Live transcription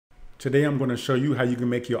Today I'm going to show you how you can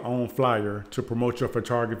make your own flyer to promote your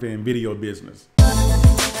photography and video business.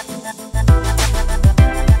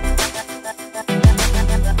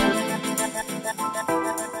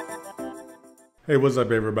 Hey, what's up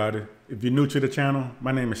everybody? If you're new to the channel,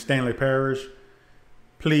 my name is Stanley Parrish.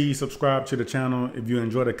 Please subscribe to the channel if you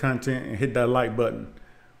enjoy the content and hit that like button.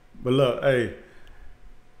 But look, hey,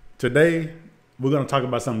 today we're going to talk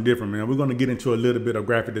about something different, man. We're going to get into a little bit of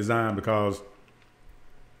graphic design because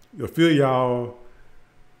a few of y'all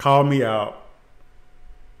called me out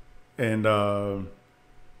and y'all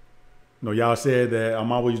said that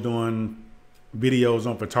I'm always doing videos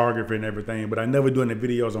on photography and everything, but I never do any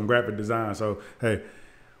videos on graphic design. So hey,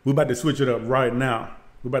 we're about to switch it up right now.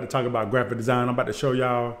 We're about to talk about graphic design. I'm about to show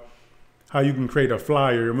y'all how you can create a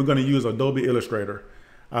flyer, and we're going to use Adobe Illustrator.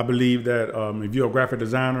 I believe that if you're a graphic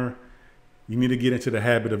designer, you need to get into the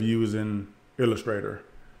habit of using Illustrator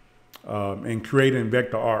and creating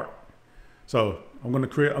vector art. So I'm going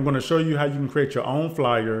to show you how you can create your own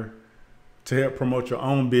flyer to help promote your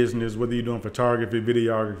own business, whether you're doing photography,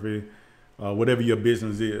 videography, whatever your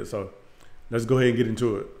business is. So let's go ahead and get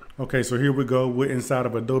into it. Okay, so here we go. We're inside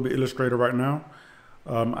of Adobe Illustrator right now.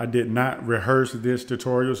 I did not rehearse this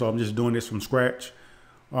tutorial, so I'm just doing this from scratch.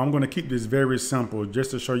 I'm going to keep this very simple just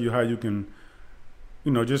to show you how you can,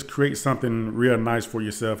 just create something real nice for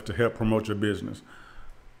yourself to help promote your business.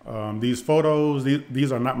 These photos,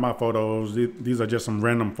 these are not my photos. These are just some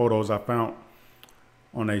random photos I found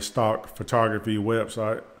on a stock photography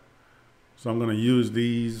website. So I'm going to use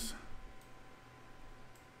these.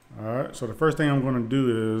 All right, so the first thing I'm going to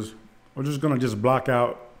do is we're just going to block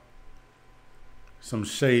out some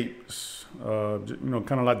shapes,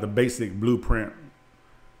 kind of like the basic blueprint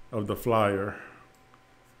of the flyer.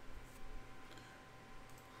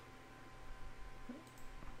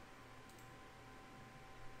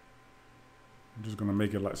 I'm just going to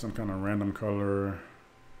make it like some kind of random color.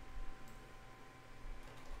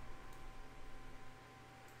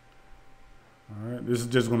 All right, this is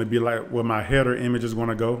just going to be like where my header image is going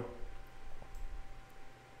to go.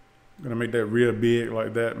 I'm going to make that real big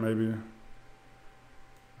like that, maybe.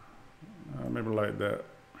 Maybe like that.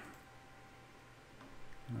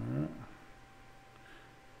 All right.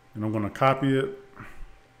 And I'm going to copy it.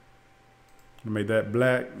 Make that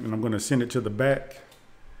black, and I'm going to send it to the back.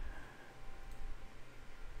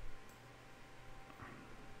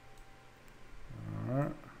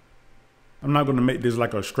 I'm not going to make this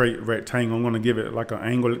like a straight rectangle. I'm going to give it like an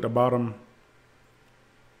angle at the bottom.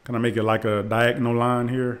 Kind of make it like a diagonal line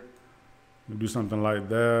here. Do something like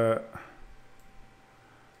that.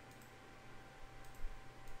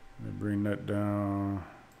 Let me bring that down.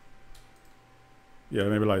 Yeah,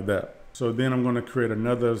 maybe like that. So then I'm going to create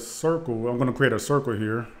another circle. I'm going to create a circle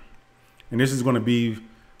here. And this is going to be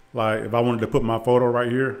like if I wanted to put my photo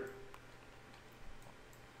right here.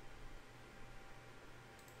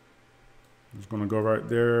 It's going to go right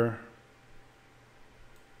there.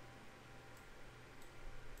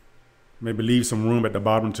 Maybe leave some room at the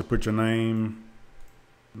bottom to put your name.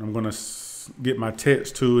 And I'm going to get my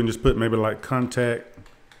text too and just put maybe like contact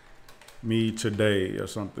me today or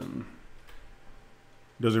something.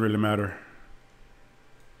 Doesn't really matter.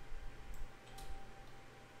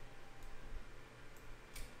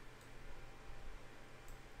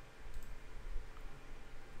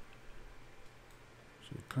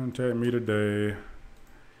 Contact me today.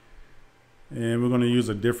 And we're going to use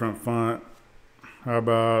a different font. How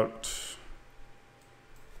about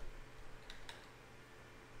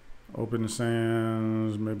Open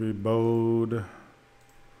Sans, maybe bold.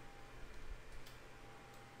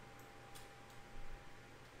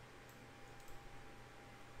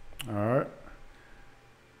 All right.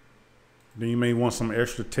 Then you may want some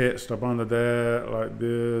extra text up under that, like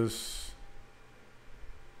this.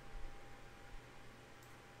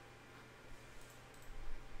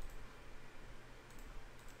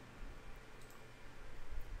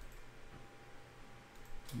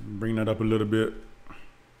 Bring that up a little bit.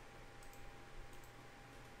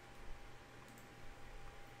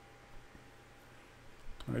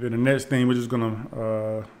 All right, then the next thing, we're just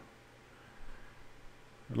gonna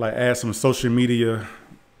like add some social media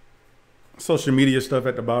stuff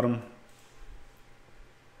at the bottom.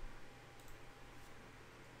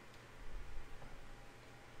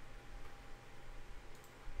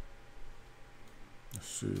 Let's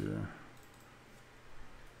see.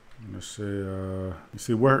 Let's say, you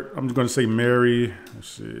see where I'm just going to say Mary. Let's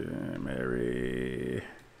see, Mary.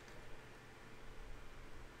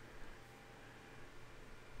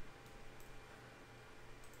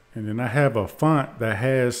 And then I have a font that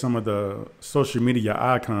has some of the social media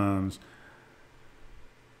icons.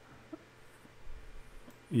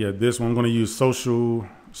 Yeah, this one I'm going to use social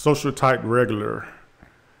type regular.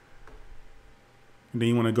 And then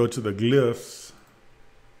you want to go to the glyphs.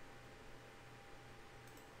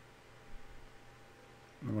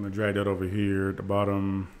 I'm going to drag that over here at the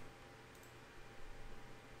bottom.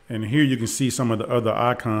 And here you can see some of the other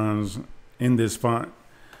icons in this font.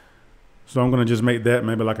 So I'm going to just make that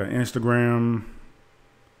maybe like an Instagram,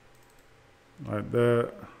 like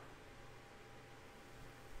that.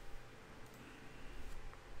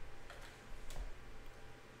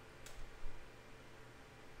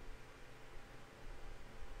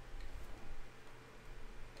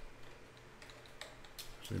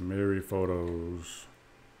 Say Mary Photos.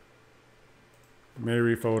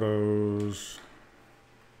 Mary Photos.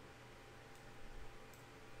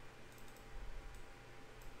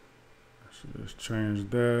 So just change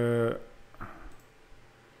that.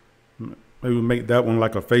 Maybe make that one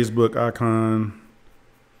like a Facebook icon.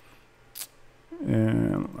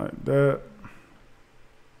 And like that.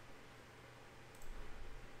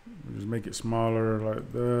 Just make it smaller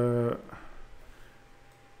like that.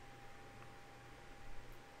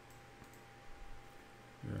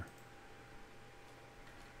 Yeah.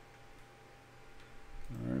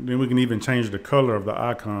 All right, then we can even change the color of the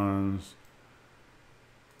icons.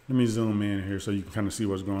 Let me zoom in here so you can kind of see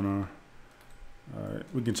what's going on. All right,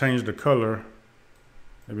 we can change the color.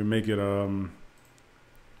 Maybe make it,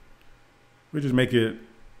 we just make it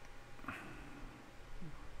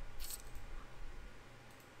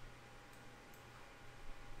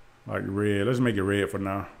like red. Let's make it red for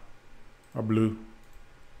now. Or blue.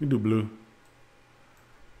 We can do blue.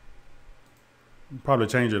 Probably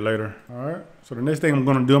change it later. All right. So the next thing I'm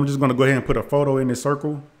going to do, I'm just going to go ahead and put a photo in this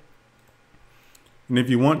circle. And if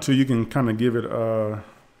you want to, you can kind of give it a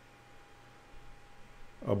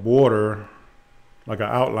border, like an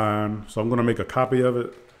outline. So I'm going to make a copy of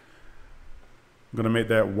it. I'm going to make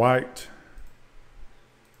that white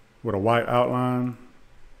with a white outline.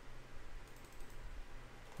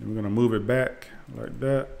 And we're going to move it back like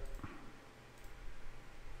that.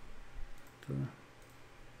 Okay.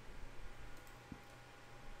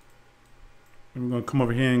 And we're going to come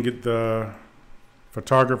over here and get the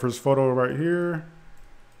photographer's photo right here.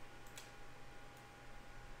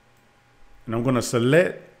 And I'm going to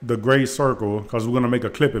select the gray circle because we're going to make a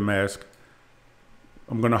clipping mask.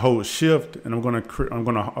 I'm going to hold shift and I'm going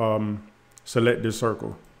to select this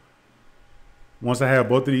circle. Once I have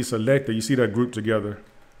both of these selected, you see that group together.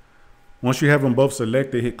 Once you have them both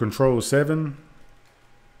selected, hit Control-7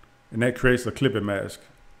 and that creates a clipping mask.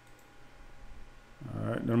 All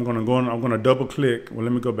right, then I'm going to double click. Well,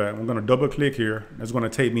 let me go back. I'm going to double click here. That's going to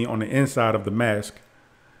take me on the inside of the mask.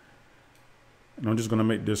 And I'm just going to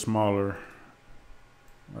make this smaller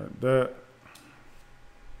like that.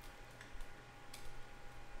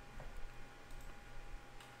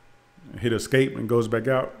 Hit escape and goes back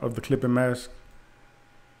out of the clipping mask.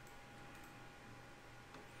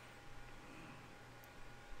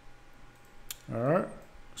 All right,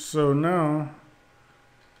 so now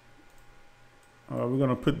we're going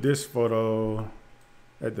to put this photo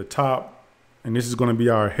at the top, and this is going to be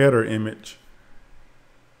our header image.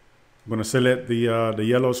 I'm going to select the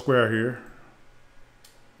yellow square here.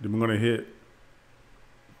 Then we're going to hit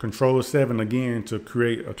Control-7 again to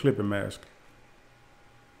create a clipping mask.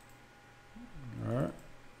 All right.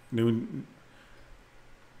 Then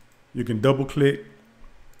you can double click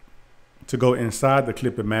to go inside the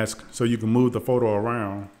clipping mask so you can move the photo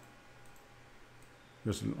around.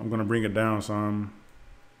 I'm going to bring it down some.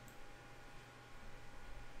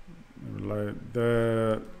 Maybe like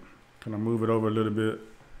that. Kind of move it over a little bit.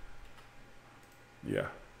 Yeah.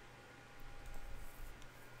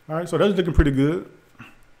 All right, so that's looking pretty good.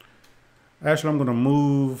 Actually, I'm going to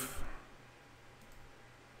move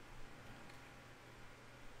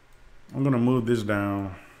this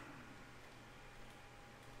down.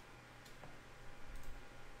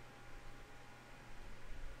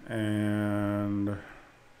 And I'm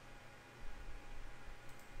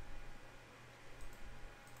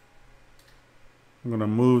going to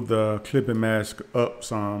move the clipping mask up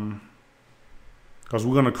some because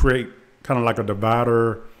we're going to create kind of like a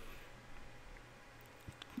divider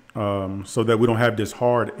so that we don't have this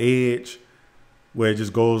hard edge where it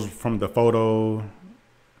just goes from the photo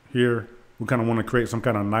here. We kind of want to create some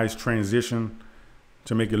kind of nice transition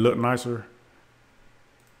to make it look nicer.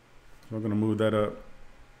 So I'm going to move that up,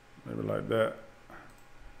 maybe like that.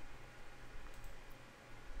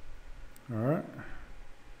 All right.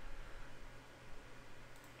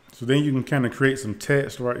 So then you can kind of create some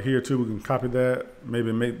text right here too. We can copy that,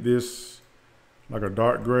 maybe make this like a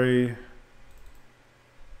dark gray.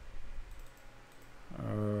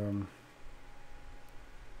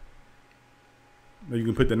 You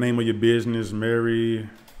can put the name of your business, Mary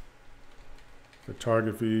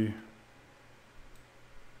Photography.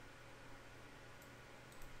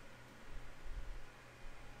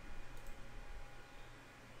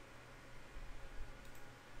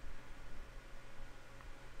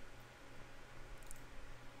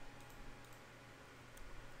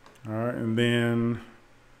 All right, and then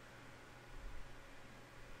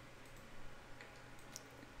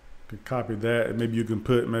you can copy that. Maybe you can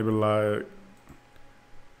put maybe like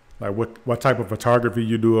what type of photography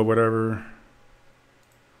you do or whatever.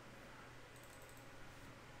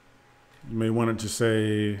 You may want it to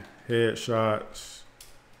say headshots,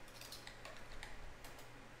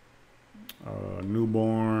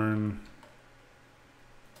 newborn,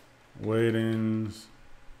 weddings,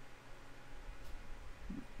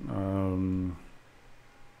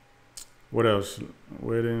 what else?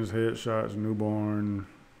 Weddings, headshots, newborn,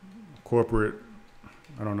 corporate,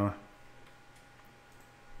 I don't know.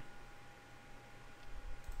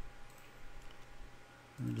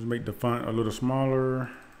 Just make the font a little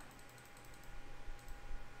smaller.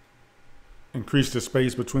 Increase the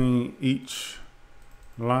space between each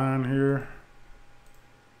line here.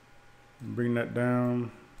 Bring that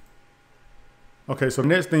down. Okay, so the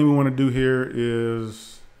next thing we want to do here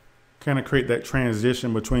is kind of create that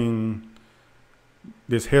transition between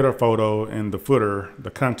this header photo and the footer,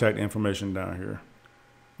 the contact information down here.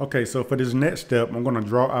 Okay, so for this next step, I'm going to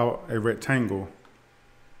draw out a rectangle.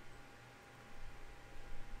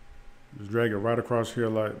 Just drag it right across here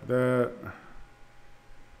like that.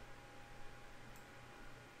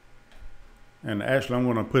 And actually, I'm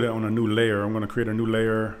going to put it on a new layer. I'm going to create a new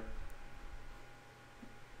layer.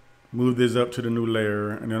 Move this up to the new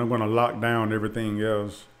layer, and then I'm going to lock down everything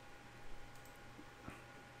else.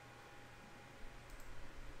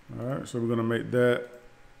 All right, so we're going to make that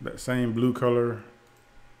same blue color.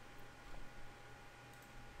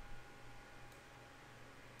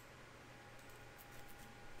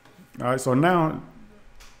 All right, so now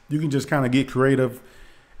you can just kind of get creative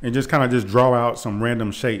and just kind of just draw out some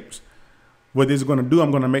random shapes. What this is going to do, I'm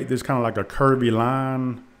going to make this kind of like a curvy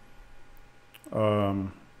line.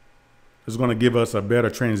 It's going to give us a better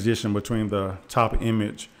transition between the top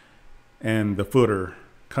image and the footer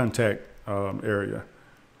contact area.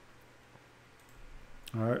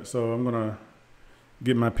 All right, so I'm going to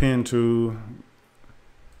get my pen tool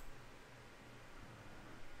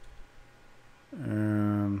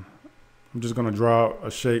and I'm just going to draw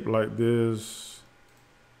a shape like this.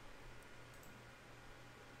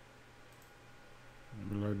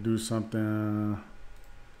 Maybe like do something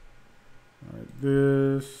like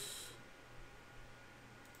this.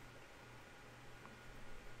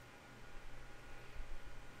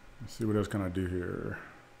 Let's see what else can I do here.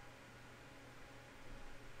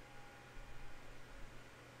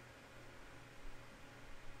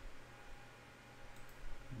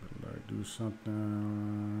 Like do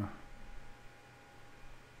something.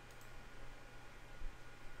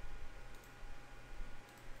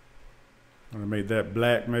 I'm gonna make that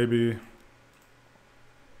black maybe.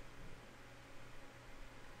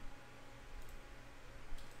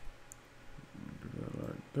 Do that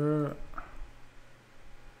like that.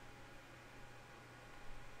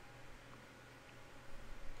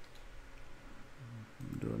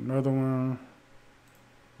 Do another one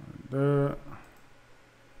like that.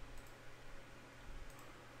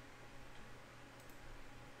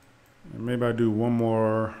 And maybe I do one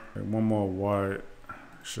more white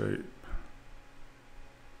shape.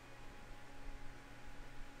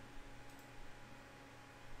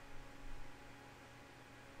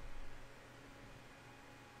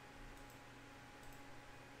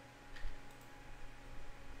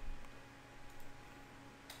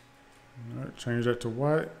 All right, change that to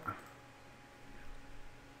white.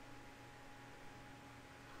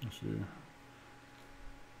 Let's see.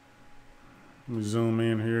 Let me zoom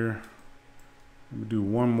in here. Let me do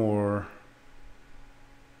one more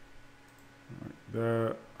like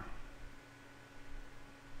that.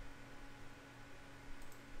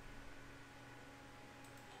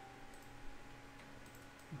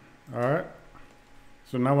 All right.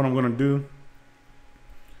 So now what I'm going to do,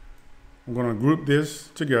 I'm going to group this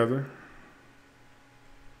together.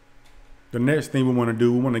 The next thing we want to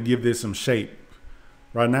do, we want to give this some shape.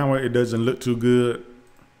 Right now it doesn't look too good.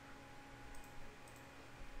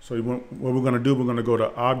 So what we're going to do, we're going to go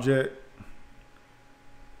to Object.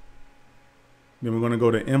 Then we're going to go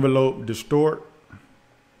to Envelope, Distort.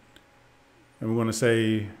 And we're going to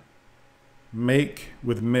say Make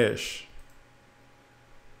with Mesh.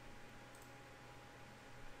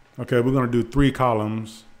 Okay, we're going to do 3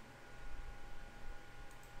 columns.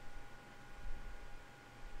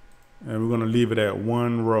 And we're going to leave it at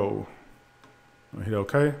 1 row. I'll hit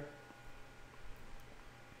OK.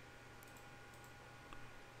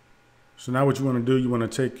 So now what you want to do, you want to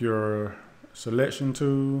take your selection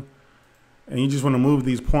tool and you just want to move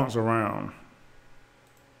these points around.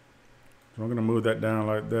 So I'm going to move that down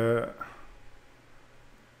like that.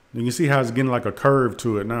 You can see how it's getting like a curve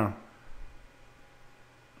to it now.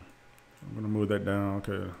 I'm going to move that down.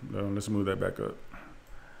 Okay, let's move that back up.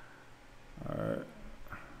 All right.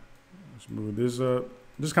 Let's move this up.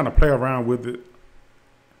 Just kind of play around with it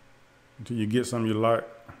until you get something you like.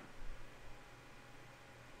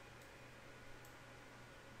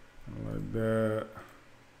 Like that.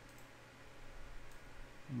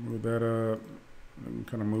 Move that up. And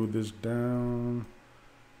kind of move this down.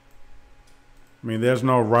 I mean, there's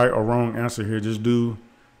no right or wrong answer here. Just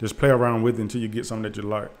play around with it until you get something that you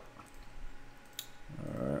like.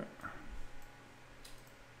 All right.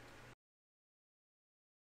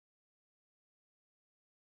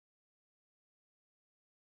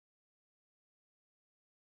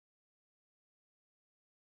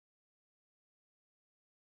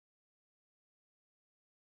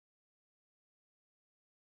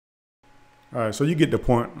 All right, so you get the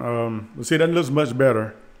point. Let's see, that looks much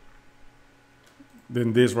better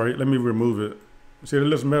than this right here. Let me remove it. See, it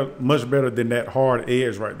looks much better than that hard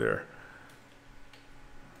edge right there.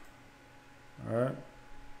 All right.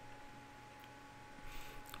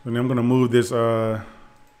 And then I'm gonna move this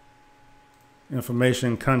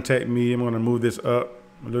information, contact me. I'm gonna move this up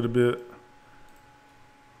a little bit.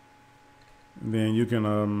 And then you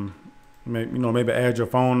can maybe add your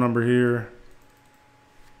phone number here.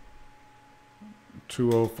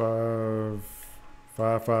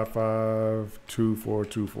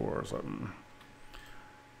 205-555-2424 or something.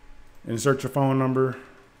 Insert your phone number.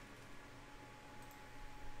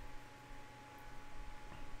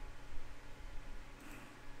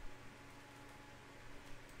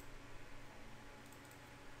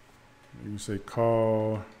 You can say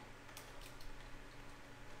call.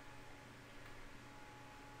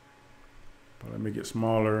 But let me get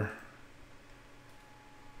smaller.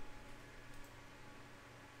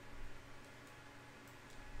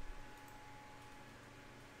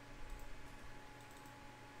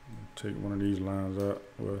 Take one of these lines out,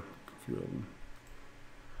 well, a few of them.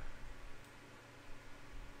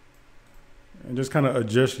 And just kind of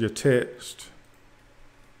adjust your text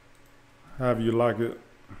however you like it.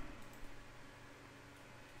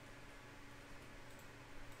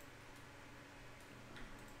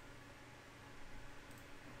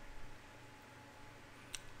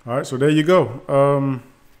 All right, so there you go.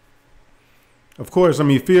 Of course, I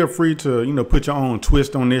mean, feel free to, put your own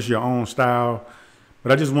twist on this, your own style.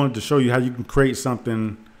 But I just wanted to show you how you can create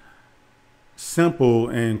something simple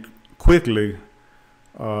and quickly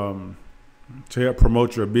to help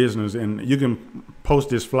promote your business. And you can post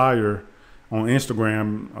this flyer on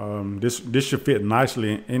Instagram. This should fit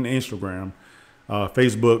nicely in Instagram,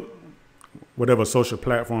 Facebook, whatever social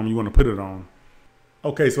platform you want to put it on.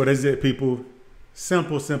 Okay, so that's it, people.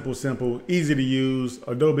 Simple, simple, simple, easy to use,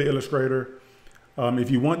 Adobe Illustrator.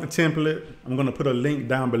 If you want the template, I'm going to put a link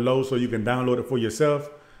down below so you can download it for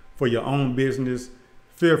yourself, for your own business.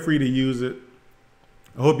 Feel free to use it.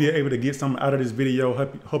 I hope you're able to get something out of this video.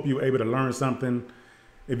 Hope you're able to learn something.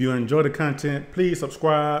 If you enjoy the content, please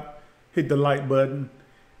subscribe, hit the like button,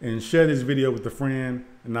 and share this video with a friend.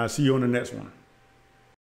 And I'll see you on the next one.